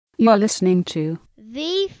You're listening to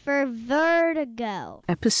V for Vertigo,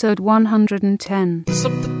 episode 110.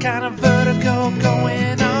 Something kind of vertigo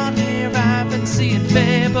going on here. I've been seeing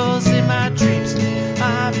fables in my dreams.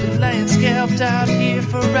 I've been laying scalped out here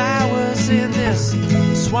for hours in this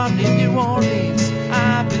swamp near New Orleans.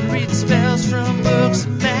 I've been reading spells from books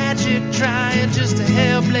of magic, trying just to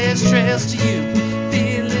help blaze trails to you.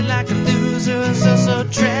 Feeling like a loser, so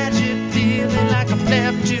tragic. Feeling like I'm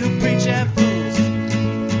left to preach at fools.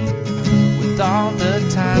 With all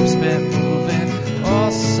the time spent moving,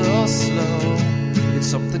 all so slow, it's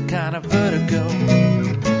something kind of vertigo.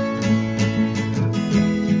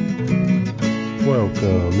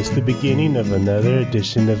 Welcome, it's the beginning of another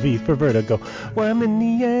edition of V for Vertigo, where I'm in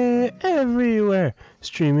the air everywhere,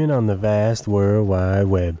 streaming on the vast World Wide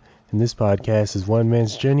Web. And this podcast is one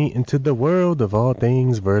man's journey into the world of all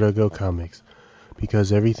things Vertigo Comics,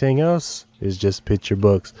 because everything else is just picture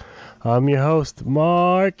books. I'm your host,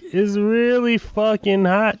 Mark. Is really fucking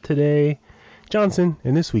hot today. Johnson,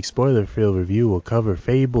 and this week's spoiler-filled review will cover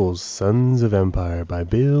Fables, Sons of Empire by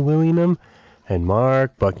Bill Willingham and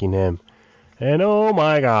Mark Buckingham. And oh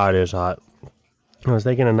my god, it's hot. I was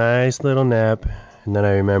taking a nice little nap, and then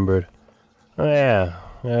I remembered, oh yeah,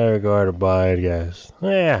 I gotta go to bed, guys. Oh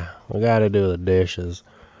yeah, I gotta do the dishes.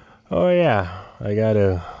 Oh yeah, I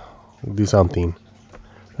gotta do something.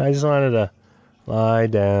 I just wanted to lie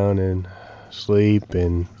down and sleep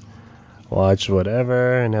and watch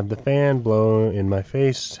whatever and have the fan blow in my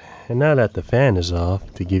face. And now that the fan is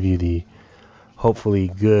off, to give you the hopefully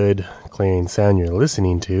good clearing sound you're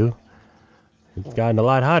listening to, it's gotten a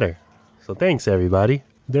lot hotter. So thanks everybody.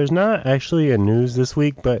 There's not actually a news this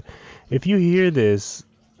week, but if you hear this,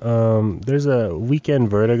 there's a weekend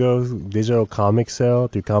Vertigo digital comic sale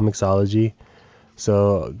through Comixology.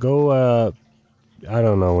 So go, I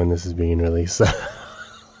don't know when this is being released.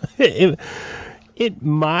 It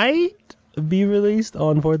might be released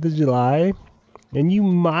on 4th of July, and you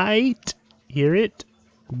might hear it,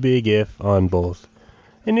 big if, on both.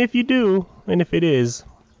 And if you do, and if it is,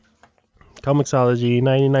 Comixology,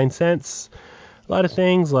 99 cents. A lot of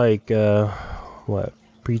things like,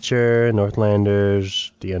 Preacher,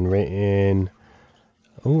 Northlanders, The Unwritten,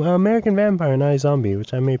 American Vampire and iZombie,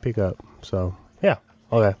 which I may pick up. So, yeah,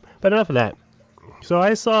 okay. But enough of that. So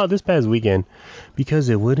I saw this past weekend, because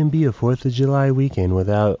it wouldn't be a 4th of July weekend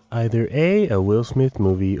without either A, Will Smith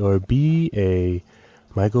movie, or B, a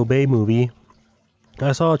Michael Bay movie.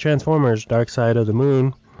 I saw Transformers Dark Side of the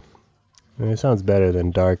Moon. And it sounds better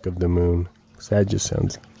than Dark of the Moon, because that just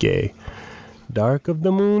sounds gay. Dark of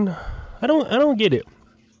the Moon? I don't get it.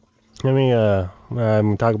 I'm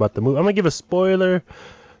gonna talk about the movie. I'm gonna give a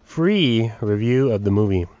spoiler-free review of the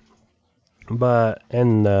movie,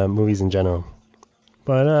 and movies in general.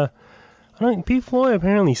 But Pink Floyd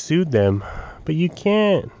apparently sued them, but you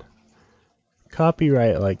can't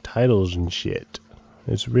copyright like titles and shit.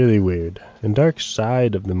 It's really weird. And Dark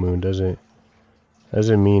Side of the Moon doesn't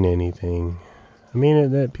mean anything. I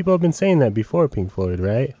mean, people have been saying that before Pink Floyd,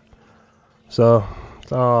 right? So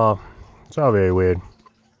it's all very weird.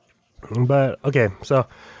 But okay, so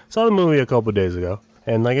saw the movie a couple days ago,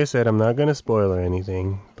 and like I said, I'm not gonna spoil or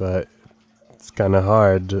anything, but it's kind of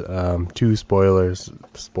hard to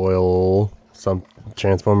spoil some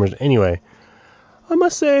Transformers. Anyway, I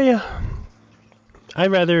must say I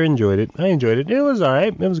rather enjoyed it. I enjoyed it. It was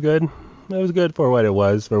alright. It was good. It was good for what it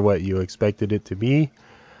was, for what you expected it to be.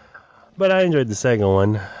 But I enjoyed the second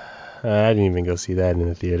one. I didn't even go see that in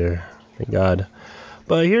the theater. Thank God.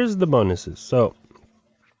 But here's the bonuses. So,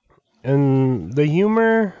 and the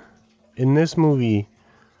humor in this movie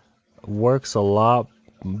works a lot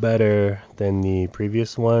better than the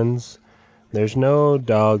previous ones. There's no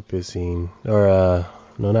dog pissing, or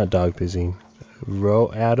no, not dog pissing,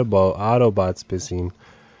 Autobots pissing.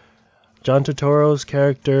 John Turturro's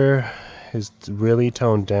character is really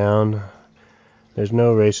toned down. There's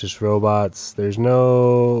no racist robots. There's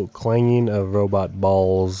no clanging of robot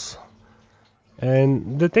balls.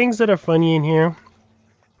 And the things that are funny in here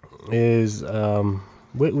is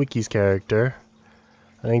Witwicky's character.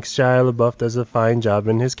 I think Shia LaBeouf does a fine job,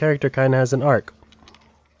 and his character kind of has an arc.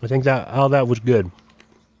 I think that all that was good.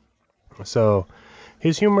 So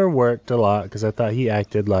his humor worked a lot, because I thought he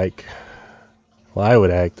acted like, well, I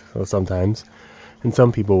would act sometimes, and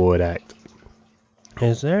some people would act.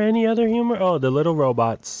 Is there any other humor? Oh, the little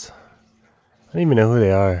robots. I don't even know who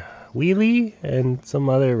they are. Wheelie and some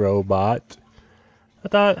other robot.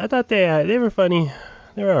 I thought they were funny.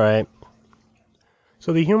 They were alright.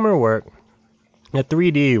 So the humor worked. The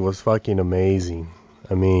 3D was fucking amazing.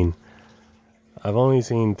 I mean, I've only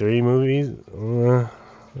seen 3 movies.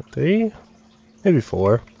 3? Maybe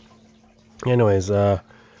 4. Anyways,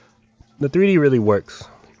 the 3D really works.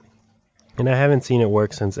 And I haven't seen it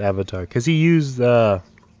work since Avatar, because he used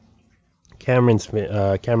Cameron's.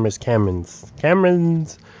 Oh,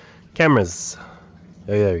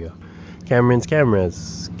 there we go. Cameron's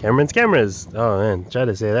cameras. Oh man, try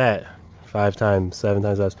to say that 5 times, 7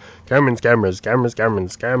 times fast. Cameron,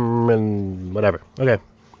 whatever. Okay,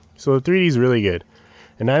 so the 3D is really good.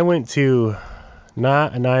 And I went to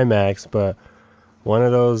not an IMAX, but one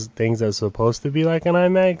of those things that's supposed to be like an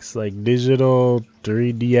IMAX, like digital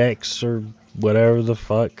 3DX or whatever the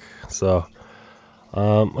fuck. So,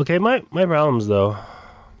 okay, my problems though.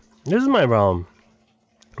 This is my problem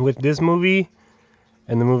with this movie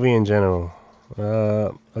and the movie in general.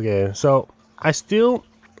 Okay, so I still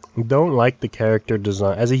don't like the character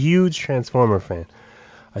design. As a huge Transformer fan,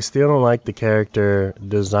 I still don't like the character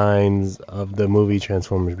designs of the movie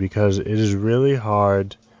Transformers because it is really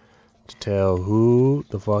hard to tell who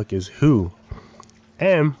the fuck is who.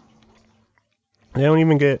 And they don't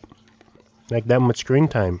even get like that much screen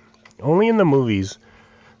time. Only in the movies.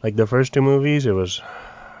 Like the first 2 movies, it was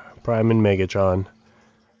Prime and Megatron.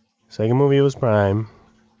 Second movie, it was Prime.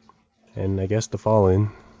 And I guess the Fallen.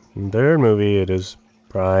 In the third movie, it is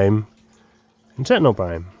Prime and Sentinel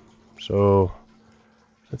Prime. So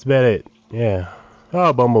that's about it. Yeah.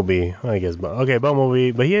 Oh, Bumblebee. I guess. Okay,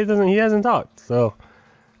 Bumblebee. But he hasn't talked. So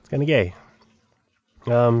it's kind of gay.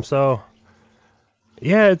 So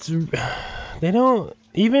yeah, they don't,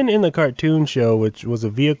 even in the cartoon show, which was a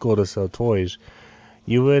vehicle to sell toys,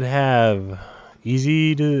 you would have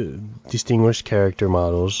easy to distinguish character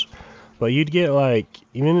models, but you'd get like,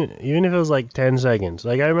 even if it was like 10 seconds.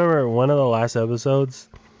 Like I remember one of the last episodes,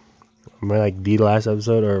 like the last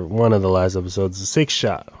episode or one of the last episodes, 6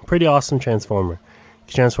 Shot, pretty awesome Transformer.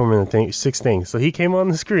 He transformed into 6 things. So he came on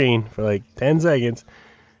the screen for like 10 seconds,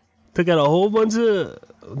 took out a whole bunch of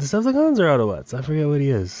Decepticons or Autobots. I forget what he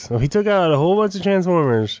is. So he took out a whole bunch of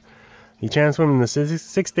Transformers. He transformed into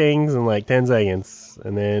 6 things in like 10 seconds.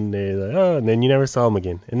 And then they're like, oh, and then you never saw him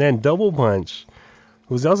again. And then Double Punch,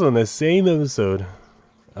 who was also in the same episode.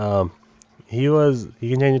 He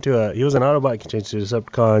can change it to he was an Autobot, he can change it to a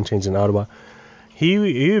Decepticon, change an Autobot. He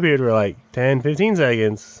appeared for like 10, 15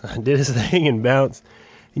 seconds, did his thing and bounced.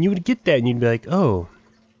 And you would get that and you'd be like, oh.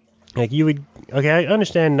 Like you would, okay, I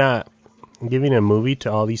understand not giving a movie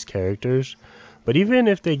to all these characters, but even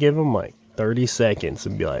if they give them like 30 seconds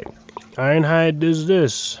and be like, Ironhide does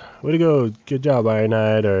this, way to go, good job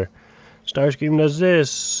Ironhide, or Starscream does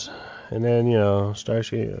this, and then,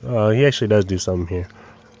 Starscream, he actually does do something here,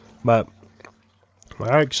 but,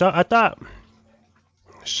 I thought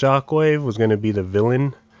Shockwave was going to be the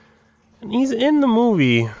villain, and he's in the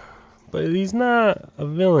movie, but he's not a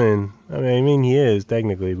villain. I mean he is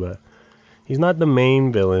technically, but he's not the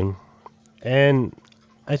main villain. And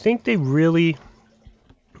I think they really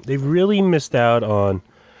missed out on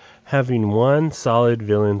having one solid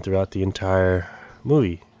villain throughout the entire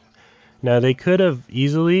movie. Now they could have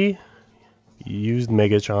easily used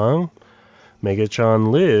Megatron.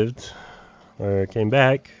 Megatron lived or came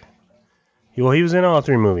back. He was in all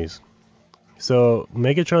 3 movies. So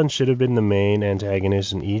Megatron should have been the main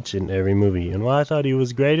antagonist in each and every movie. And while I thought he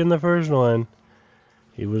was great in the first one,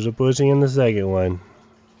 he was a pussy in the second one.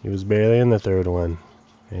 He was barely in the third one.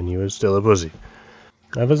 And he was still a pussy.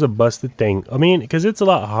 That was a busted thing. I mean, because it's a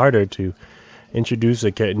lot harder to introduce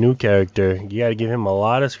a new character. You gotta give him a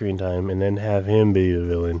lot of screen time and then have him be the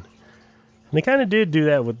villain. And they kind of did do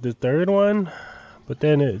that with the third one. But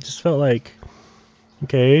then it just felt like,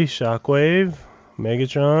 okay, Shockwave,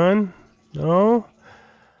 Megatron, no?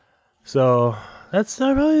 So that's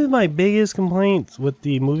probably my biggest complaints with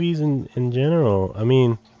the movies in general. I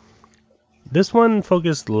mean, this one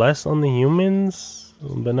focused less on the humans,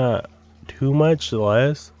 but not too much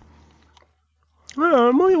less. I don't know,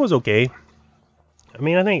 the movie was okay. I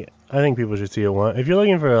mean, I think people should see it once. If you're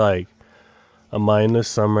looking for like a mindless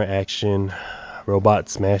summer action robot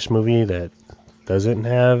smash movie that doesn't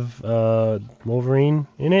have Wolverine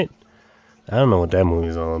in it, I don't know what that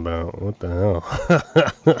movie's all about. What the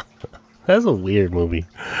hell? That's a weird movie.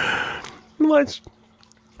 Watch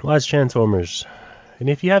Transformers. And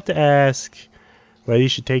if you have to ask whether you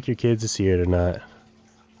should take your kids to see it or not,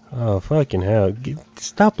 oh fucking hell,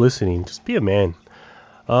 stop listening. Just be a man.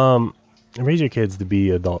 Raise your kids to be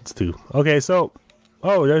adults too. Okay, so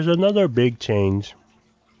there's another big change.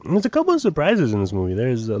 There's a couple of surprises in this movie.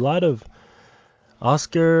 There's a lot of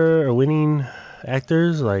Oscar-winning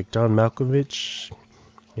actors like John Malkovich,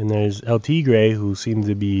 and there's El Tigre, who seems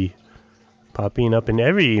to be popping up in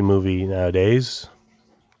every movie nowadays.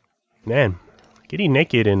 Man, getting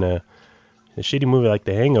naked in a shitty movie like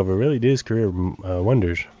The Hangover really did his career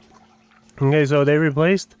wonders. Okay, so they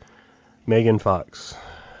replaced Megan Fox.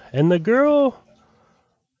 And the girl,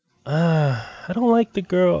 I don't like the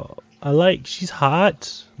girl. She's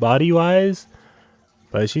hot, body-wise,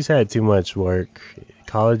 but she's had too much work.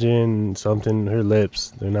 Collagen, something, her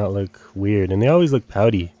lips, they're not look weird. And they always look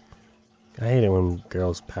pouty. I hate it when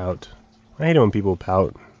girls pout. I hate it when people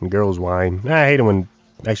pout and girls whine. I hate it when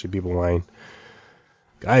actually people whine.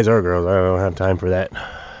 Guys or girls, I don't have time for that.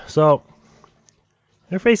 So,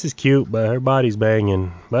 her face is cute, but her body's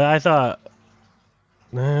banging. But I thought,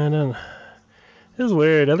 it was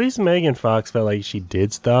weird. At least Megan Fox felt like she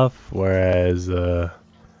did stuff, whereas, I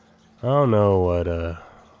don't know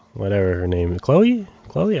whatever her name is. Chloe?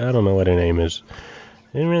 I don't know what her name is.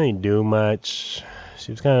 Didn't really do much.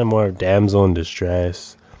 She was kind of more of damsel in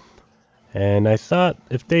distress. And I thought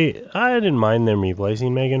I didn't mind them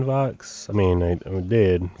replacing Megan Fox. I mean, I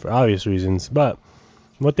did, for obvious reasons. But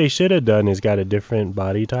what they should have done is got a different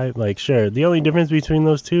body type. Like, sure, the only difference between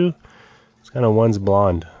those two is kind of one's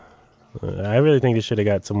blonde. I really think they should have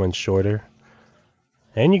got someone shorter.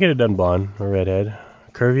 And you could have done blonde or redhead.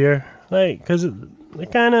 Curvier. Like, because they're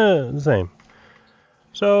kind of the same.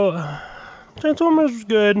 So, Transformers was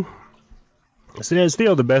good.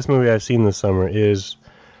 Still, the best movie I've seen this summer is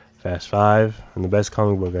Fast 5, and the best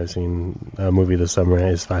comic book I've seen movie this summer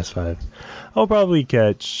is Fast 5. I'll probably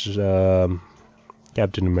catch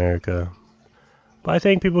Captain America, but I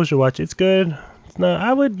think people should watch it. It's good. It's not.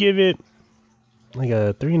 I would give it like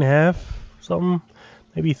a 3.5, something,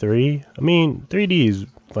 maybe 3. I mean, 3D is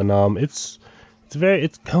phenomenal. It's okay.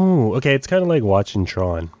 It's kind of like watching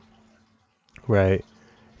Tron, right?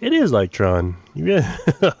 It is like Tron. There's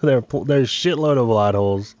shitload of plot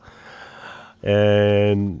holes.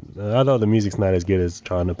 And I thought the music's not as good as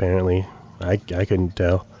Tron, apparently. I couldn't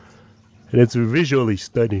tell. And it's visually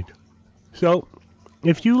stunning. So,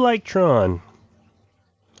 if you like Tron,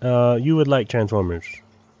 you would like Transformers.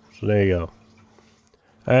 So there you go.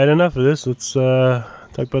 Alright, enough of this. Let's talk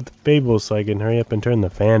about the Fables so I can hurry up and turn the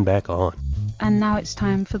fan back on. And now it's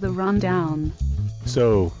time for the rundown.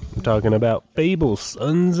 So, I'm talking about Fables,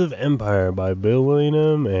 Sons of Empire by Bill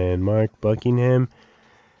Willingham and Mark Buckingham.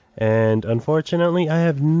 And unfortunately, I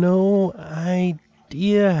have no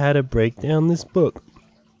idea how to break down this book.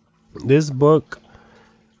 This book,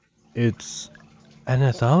 it's an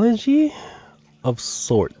anthology of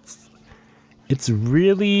sorts. It's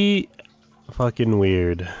really fucking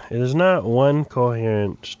weird. There's not one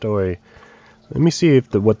coherent story. Let me see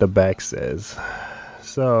what the back says.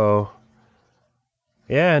 So,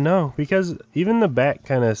 yeah, no, because even the back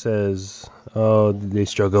kind of says, oh, they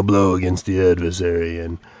struck a blow against the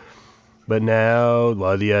adversary, but now,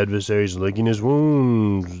 while the adversary is licking his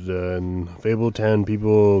wounds, and Fabletown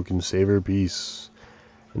people can savor peace.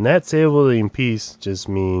 And that savoring peace just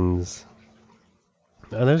means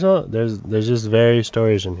there's just various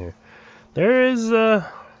stories in here. There is I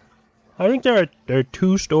think there are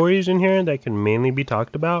 2 stories in here that can mainly be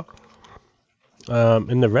talked about.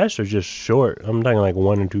 And the rest are just short. I'm talking like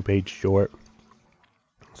 1 or 2 page short.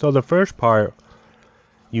 So the first part,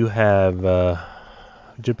 you have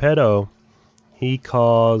Geppetto. He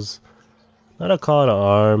calls not a call to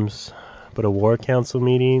arms, but a war council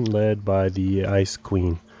meeting led by the Ice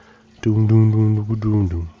Queen. Doom doom doom doom doom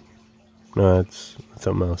doom. No, that's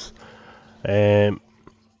something else. And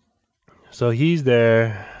so he's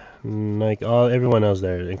there, like everyone else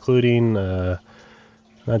there, including not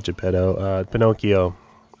Geppetto, Pinocchio.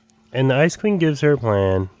 And the Ice Queen gives her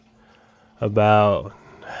plan about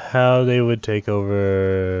how they would take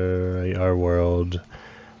over our world.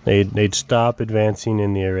 They'd stop advancing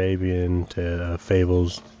in the Arabian to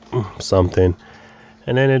Fables something,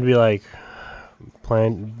 and then it'd be like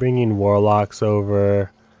bringing warlocks over,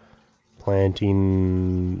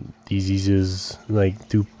 planting diseases, like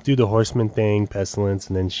do the horseman thing, pestilence,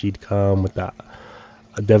 and then she'd come with a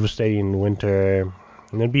devastating winter,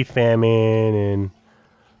 and there'd be famine and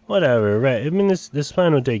whatever. Right? I mean, this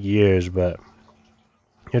plan would take years, but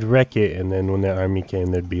it'd wreck it, and then when the army came,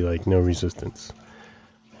 there'd be like no resistance.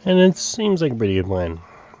 And it seems like a pretty good plan.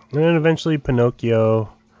 And then eventually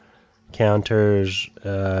Pinocchio counters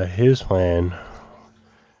his plan,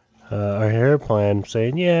 or her plan,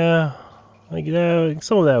 saying, yeah, like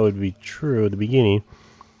some of that would be true at the beginning.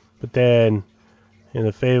 But then in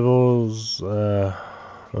the Fables,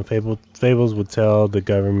 Fables would tell the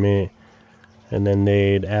government, and then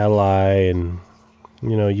they'd ally and,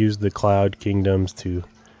 use the Cloud Kingdoms to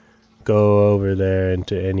go over there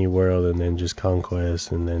into any world and then just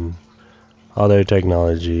conquest, and then all their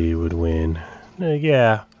technology would win.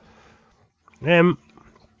 Yeah.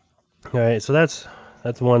 Alright, so that's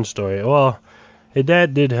one story. Well, his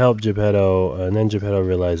dad did help Geppetto, and then Geppetto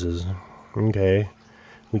realizes, okay,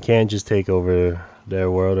 we can't just take over their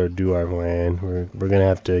world or do our plan. We're gonna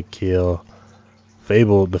have to kill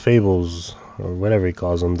the Fables, or whatever he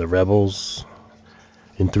calls them, the rebels,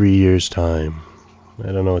 in 3 years' time.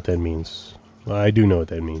 I don't know what that means. Well, I do know what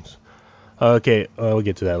that means. Okay, we'll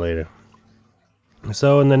get to that later.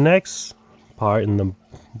 So in the next part, in the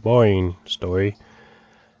boring story,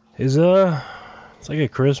 is it's like a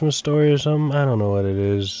Christmas story or something. I don't know what it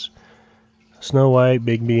is. Snow White,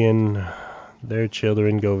 Bigby, and their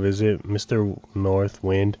children go visit Mr. North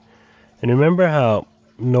Wind. And remember how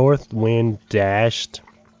North Wind dashed?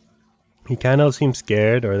 He kind of seemed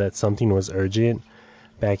scared, or that something was urgent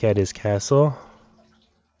back at his castle.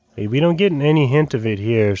 We don't get any hint of it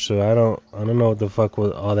here, so I don't know what the fuck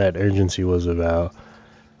all that urgency was about.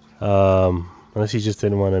 Unless he just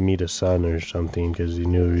didn't want to meet a son or something because he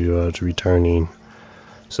knew he was returning.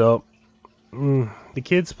 So the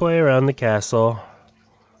kids play around the castle,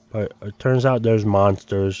 but it turns out there's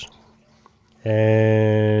monsters,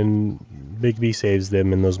 and Bigby saves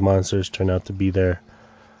them, and those monsters turn out to be their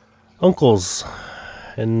uncles,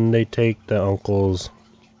 and they take the uncles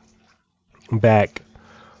back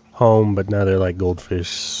home, but now they're like goldfish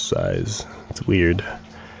size. It's weird.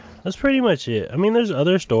 That's pretty much it. I mean, there's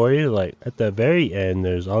other stories, like at the very end,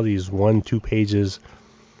 there's all these 1-2 pages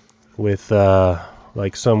with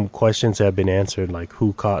like some questions have been answered, like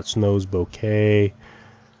who caught Snow's bouquet?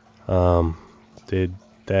 Did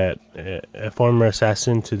that a former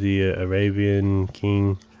assassin to the Arabian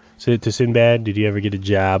king, to Sinbad, did he ever get a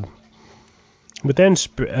job? But then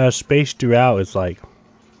spaced throughout, it's like,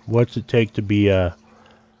 what's it take to be a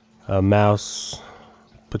mouse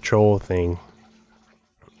patrol thing?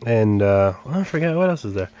 And I forgot what else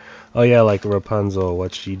is there. Oh yeah, like Rapunzel,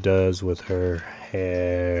 what she does with her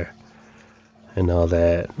hair and all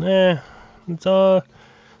that.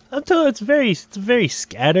 It's very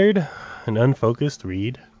scattered and unfocused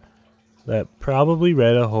read that probably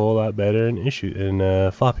read a whole lot better in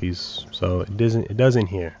floppies. So it doesn't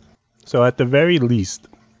here. So at the very least,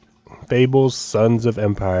 Fables Sons of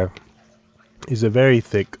Empire is a very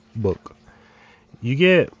thick book. You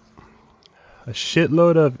get a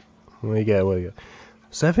shitload of, what do you get?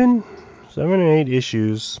 7 or 8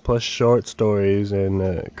 issues plus short stories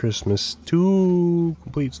and Christmas 2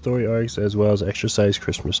 complete story arcs as well as extra size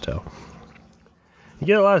Christmas tale. You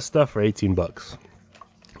get a lot of stuff for $18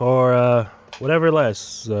 or whatever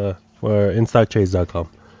less or InStockTrades.com.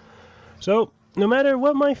 So no matter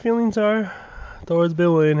what my feelings are towards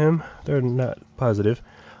Bill Willingham, they're not positive,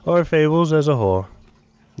 or Fables as a whole,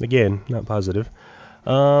 again not positive.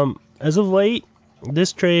 As of late,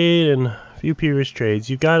 this trade and a few previous trades,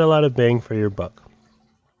 you've got a lot of bang for your buck.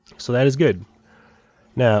 So that is good.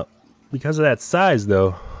 Now, because of that size,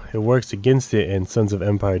 though, it works against it, and Sons of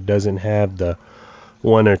Empire doesn't have the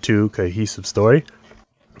 1 or 2 cohesive story.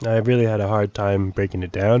 I really had a hard time breaking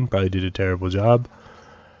it down. Probably did a terrible job.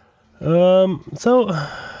 So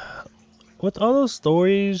with all those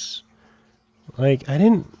stories, like I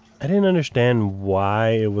didn't understand why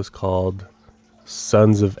it was called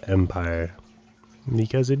Sons of Empire,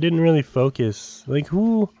 because it didn't really focus, like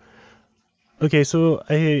who. Okay, so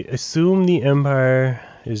I assume the Empire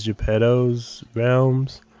is Geppetto's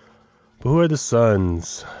realms, but who are the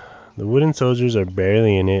sons? The wooden soldiers are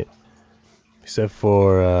barely in it, except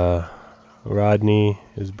for Rodney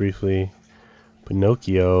is briefly.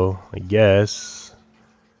 Pinocchio, I guess.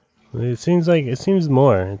 It seems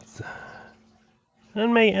more. It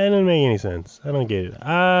doesn't make any sense. I don't get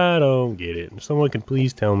it. If someone could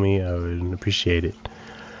please tell me, I would appreciate it.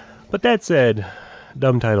 But that said,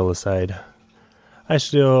 dumb title aside, I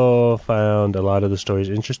still found a lot of the stories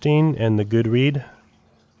interesting and the good read,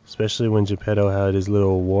 especially when Geppetto had his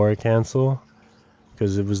little war council,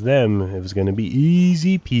 because it was going to be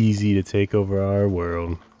easy peasy to take over our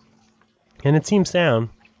world. And it seems sound,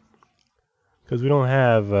 because we don't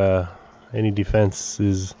have any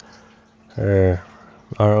defenses or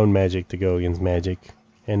our own magic to go against magic.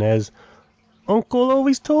 And as Uncle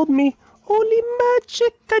always told me, only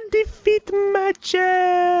magic can defeat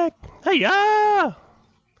magic! Hiya!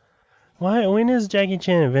 Why? When is Jackie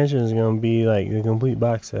Chan Adventures gonna be like a complete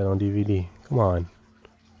box set on DVD? Come on,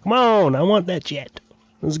 I want that shit.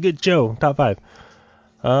 It was a good show, top 5.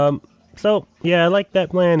 So yeah, I like that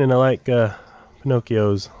plan, and I like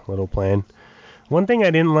Pinocchio's little plan. One thing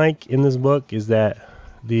I didn't like in this book is that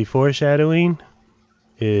the foreshadowing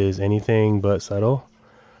is anything but subtle.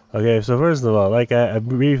 Okay, so first of all, like I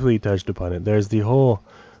briefly touched upon it, there's the whole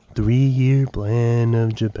 3-year plan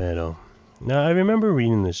of Geppetto. Now, I remember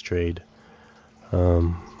reading this trade. I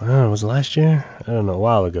don't know, was it last year? I don't know, a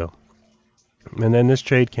while ago. And then this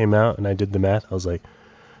trade came out, and I did the math. I was like,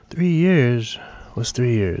 3 years? What's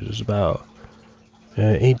 3 years? It's about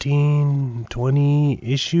 18, 20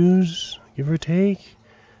 issues, give or take.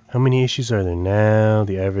 How many issues are there now?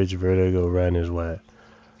 The average Vertigo run is what?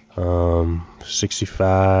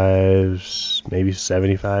 65, maybe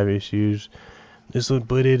 75 issues. This would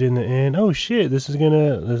put it in the end. Oh shit! The series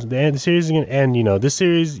is gonna end. This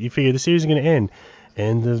series. You figure the series is gonna end.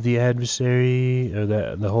 End of the adversary, or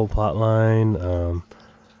the whole plot line.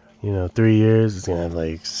 3 years. It's gonna have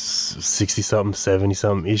like 60 something, 70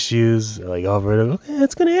 something issues. Like all Vertigo. Okay,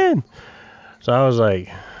 it's gonna end. So I was like,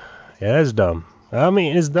 yeah, that's dumb. I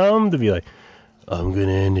mean, it's dumb to be like, I'm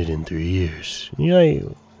gonna end it in 3 years. And you're like,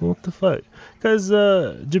 what the fuck? Because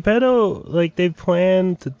Geppetto, like, they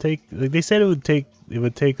planned to take, like, they said it would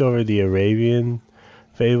take over the Arabian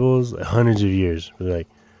fables hundreds of years. But like,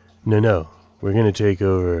 no, we're gonna take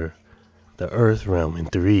over the Earth realm in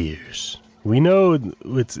 3 years. We know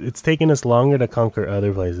it's taken us longer to conquer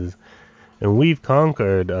other places, and we've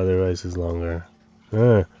conquered other places longer.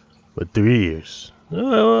 But 3 years.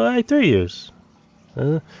 Well, 3 years.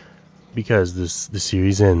 Because the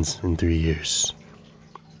series ends in 3 years.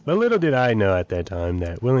 But little did I know at that time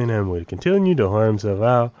that Willingham would continue to whore himself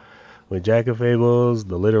out with Jack of Fables,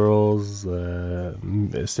 the Literals,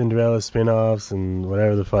 Cinderella spin-offs, and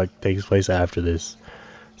whatever the fuck takes place after this.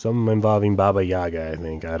 Something involving Baba Yaga, I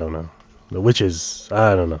think. I don't know. The witches.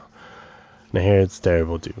 I don't know. It's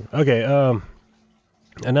terrible too. Okay,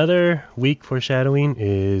 another weak foreshadowing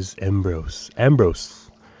is Ambrose. Ambrose,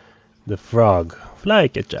 the frog,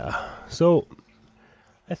 flycatcher. So,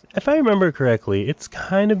 if I remember correctly, it's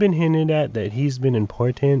kind of been hinted at that he's been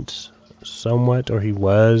important somewhat, or he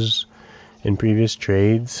was in previous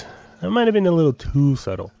trades. That might have been a little too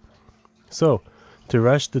subtle. So, to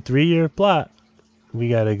rush the 3-year plot, we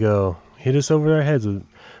gotta go hit us over our heads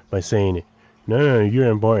by saying, no, you're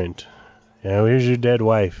important. Now here's your dead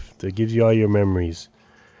wife that gives you all your memories.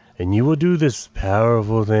 And you will do this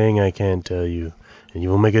powerful thing I can't tell you. And you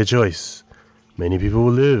will make a choice. Many people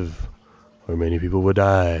will live, or many people will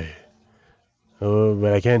die. Oh,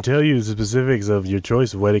 but I can't tell you the specifics of your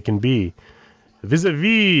choice of what it can be.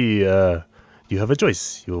 Vis-a-vis, you have a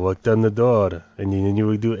choice. You will walk down the door, and then you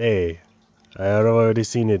will do A. I have already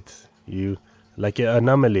seen it. You like an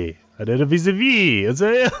anomaly. I did a vis-a-vis.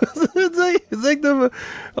 It's like the.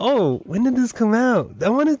 Oh, when did this come out?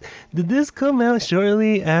 Did this come out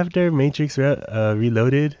shortly after Matrix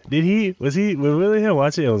Reloaded? Was Willingham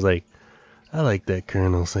watching it? I was like, I like that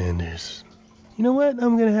Colonel Sanders. You know what?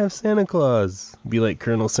 I'm gonna have Santa Claus be like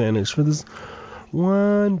Colonel Sanders for this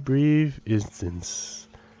one brief instance.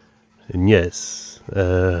 And yes,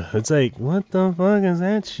 it's like, what the fuck is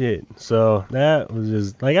that shit? So that was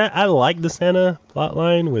just like, I liked the Santa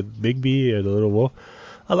plotline with Bigby or the little wolf.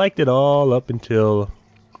 I liked it all up until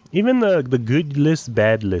even the good list,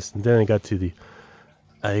 bad list, and then I got to the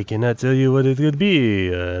I cannot tell you what it could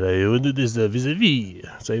be. I would do this vis-a-vis.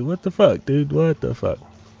 Say, what the fuck, dude? What the fuck?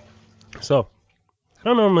 So, I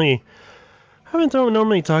haven't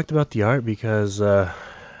normally talked about the art because there's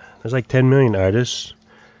like 10 million artists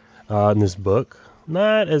in this book.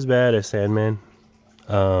 Not as bad as Sandman,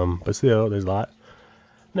 but still, there's a lot.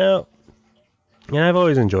 Now, and I've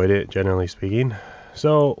always enjoyed it, generally speaking.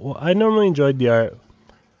 So, I normally enjoyed the art.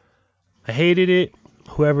 I hated it.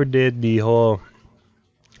 Whoever did the whole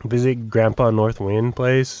visit Grandpa Northwind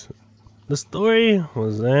place, the story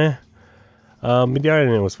was but the art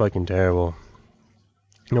in it was fucking terrible.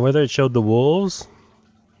 Now, whether it showed the wolves,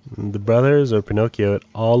 the brothers, or Pinocchio, it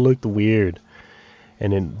all looked weird,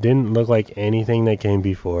 and it didn't look like anything that came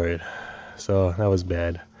before it. So that was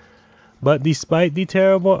bad. But despite the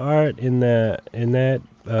terrible art in that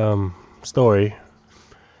story,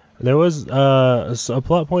 there was a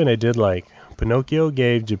plot point I did like. Pinocchio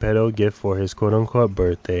gave Geppetto a gift for his quote-unquote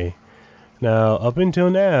birthday. Now, up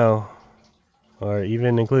until now, or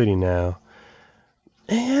even including now,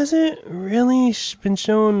 it hasn't really been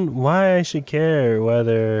shown why I should care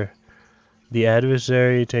whether the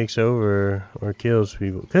adversary takes over or kills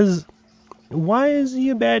people. Because why is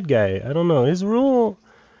he a bad guy? I don't know. His rule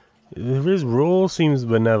seems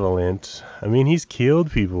benevolent. I mean, he's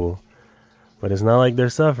killed people, but it's not like they're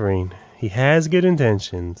suffering. He has good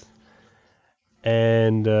intentions.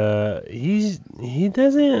 And he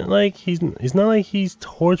doesn't like he's not like he's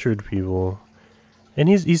tortured people, and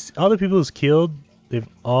he's all the people he's killed, they've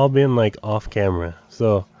all been like off camera,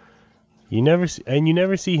 so you never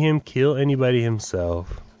see him kill anybody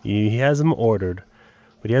himself. He has them ordered,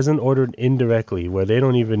 but he hasn't ordered indirectly where they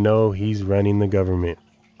don't even know he's running the government.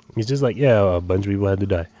 He's just like, yeah, a bunch of people had to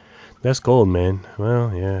die. That's cold, man.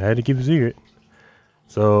 Well, yeah, I had to keep it secret.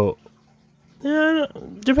 So yeah,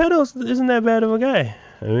 Geppetto isn't that bad of a guy.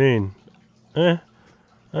 I mean,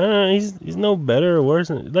 He's no better or worse.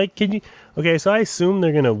 Like, can you? Okay, so I assume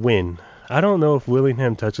they're gonna win. I don't know if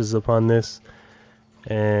Willingham touches upon this,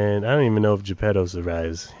 and I don't even know if Geppetto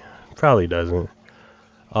survives. Probably doesn't.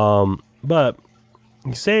 But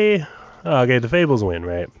you say, okay, the Fables win,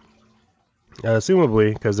 right?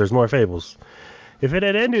 Assumably, because there's more Fables. If it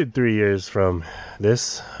had ended 3 years from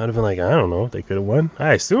this, I'd have been like, I don't know if they could have won.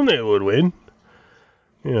 I assume they would win,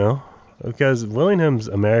 you know, because Willingham's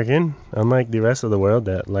American, unlike the rest of the world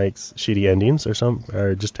that likes shitty endings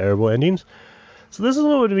or just terrible endings. So this is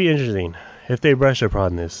what would be interesting if they brush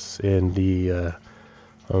upon this in the, I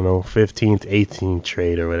don't know, 15th, 18th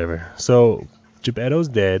trade or whatever. So Geppetto's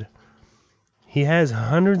dead. He has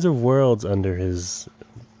hundreds of worlds under his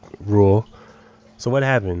rule. So what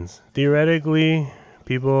happens? Theoretically,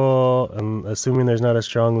 people, assuming there's not a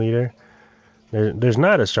strong leader, there's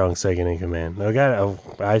not a strong second in command.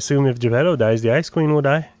 I assume if Geppetto dies, the Ice Queen will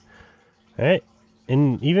die, right?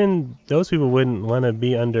 And even those people wouldn't want to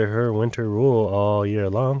be under her winter rule all year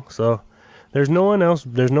long. So there's no one else.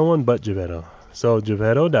 There's no one but Geppetto. So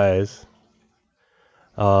Geppetto dies.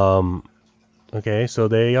 Okay, so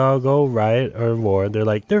they all go riot or war. They're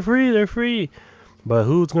like, they're free. But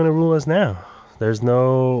who's gonna rule us now? There's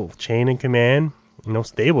no chain of command, no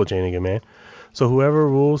stable chain of command. So whoever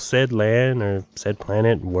rules said land or said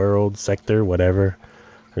planet, world, sector, whatever,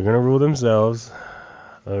 they're gonna rule themselves.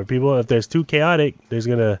 Or people, if there's too chaotic, they're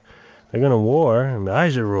gonna war. And I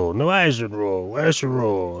should rule. No, I should rule. I should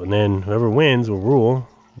rule. And then whoever wins will rule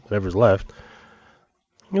whatever's left.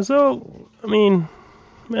 And so, I mean,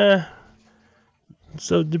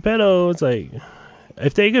 so Geppetto, it's like,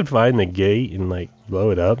 if they could find the gate and like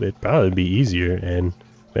blow it up, it'd probably be easier and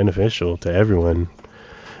beneficial to everyone.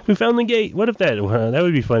 We found the gate. What if that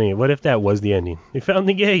would be funny. What if that was the ending? They found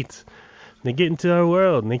the gate. They get into our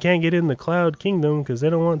world and they can't get in the Cloud Kingdom because they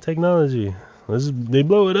don't want technology. They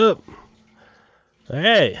blow it up.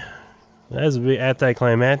 Alright. That's a bit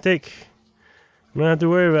anticlimactic. You don't have to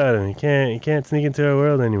worry about him. You can't sneak into our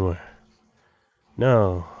world anymore.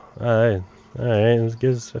 No. Alright. I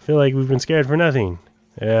feel like we've been scared for nothing.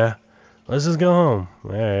 Yeah. Let's just go home.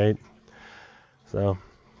 Alright. So,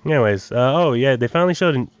 anyways, they finally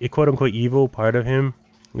showed a quote-unquote evil part of him.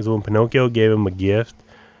 It was when Pinocchio gave him a gift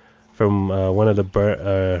from one of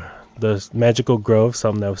the magical grove,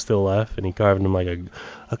 something that was still left, and he carved him like a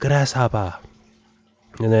grasshopper.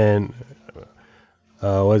 And then,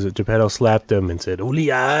 Geppetto slapped him and said,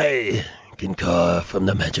 "Only I can carve from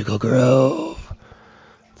the magical grove."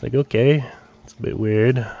 It's like, okay, it's a bit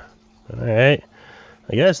weird. Alright,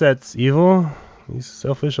 I guess that's evil. He's a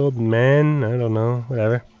selfish old man. I don't know,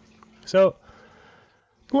 whatever. So,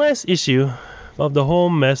 the last issue involved the whole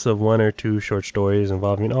mess of one or two short stories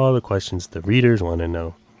involving all the questions the readers want to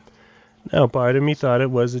know. Now, part of me thought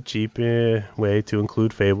it was a cheap way to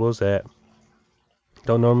include fables that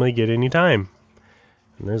don't normally get any time.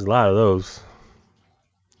 And there's a lot of those.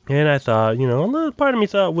 And I thought, a little part of me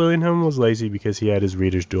thought Willingham was lazy because he had his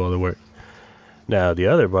readers do all the work. Now, the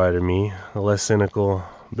other part of me, the less cynical,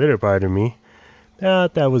 bitter part of me,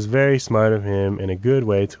 thought that was very smart of him and a good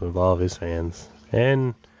way to involve his fans.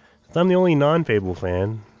 And I'm the only non-Fable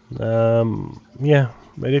fan. Yeah.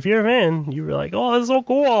 But if you're a fan, you were like, oh, this is so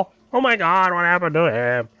cool. Oh my God, what happened to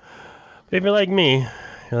him? But if you're like me,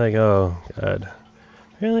 you're like, oh God,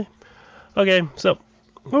 really? Okay, so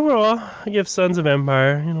overall, I give Sons of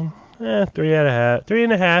Empire,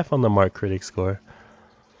 3.5 on the Mark Critic score.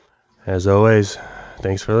 As always,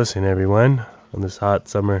 thanks for listening, everyone, on this hot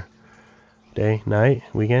summer day, night,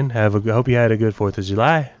 weekend. Hope you had a good 4th of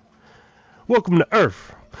July. Welcome to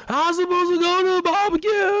Earth. I'm supposed to go to a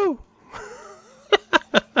barbecue.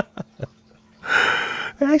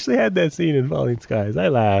 I actually had that scene in Falling Skies. I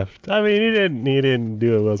laughed. I mean, he didn't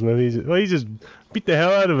do it, Will Smith. He just beat the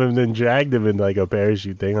hell out of him and then dragged him in like a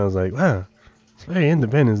parachute thing. I was like, wow, it's very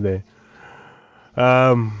Independence Day.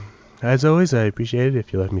 As always, I appreciate it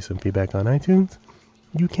if you left me some feedback on iTunes.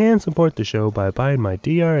 You can support the show by buying my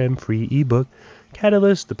DRM-free ebook,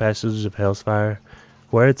 Catalyst, The Passage of Hellfire,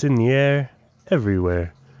 where it's in the air,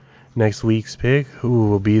 everywhere. Next week's pick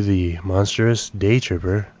will be the monstrous Day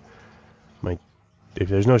Tripper. If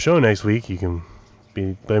there's no show next week, you can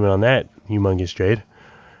blame it on that humongous trade.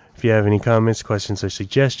 If you have any comments, questions, or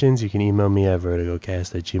suggestions, you can email me at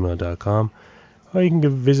vertigocast@gmail.com, or you can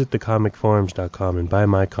visit thecomicforums.com and buy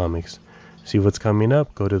my comics. See what's coming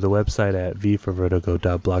up, go to the website at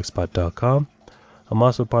vforvertigo.blogspot.com. I'm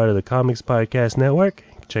also part of the Comics Podcast Network.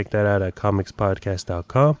 Check that out at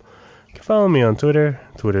comicspodcast.com. You can follow me on Twitter,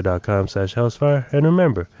 twitter.com/Hellsfire. And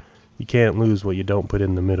remember, you can't lose what you don't put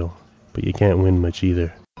in the middle, but you can't win much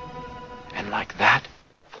either.